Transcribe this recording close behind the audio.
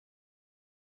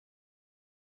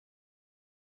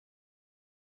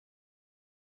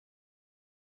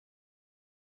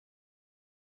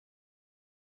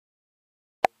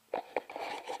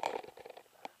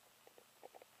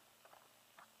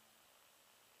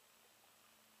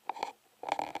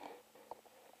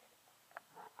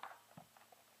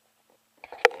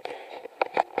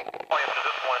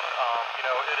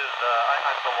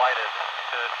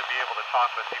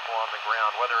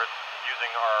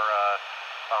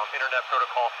internet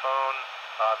protocol phone,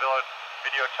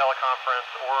 video teleconference,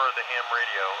 or the ham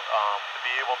radio, to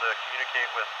be able to communicate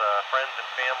with friends and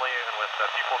family and with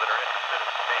people that are interested in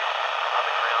space on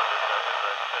the ground is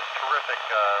a terrific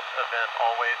event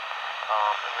always.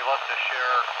 And we love to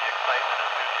share the excitement and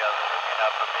enthusiasm that we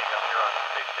have from being up here on the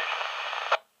space station.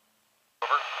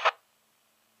 Over.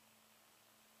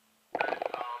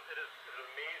 It is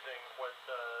amazing what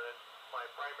my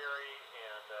primary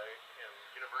and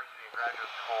university and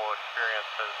graduate school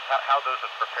experiences, how those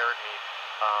have prepared me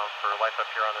for life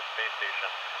up here on the space station.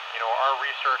 You know, our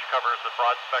research covers the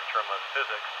broad spectrum of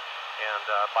physics and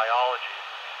biology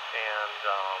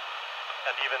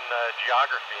and even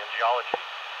geography and geology.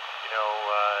 You know,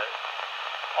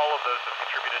 all of those have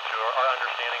contributed to our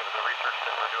understanding of the research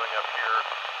that we're doing up here,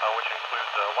 which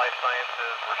includes life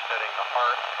sciences. We're studying the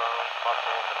heart, bones,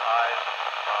 muscles, and eyes,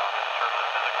 in terms of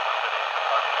physics, we're studying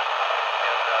combustion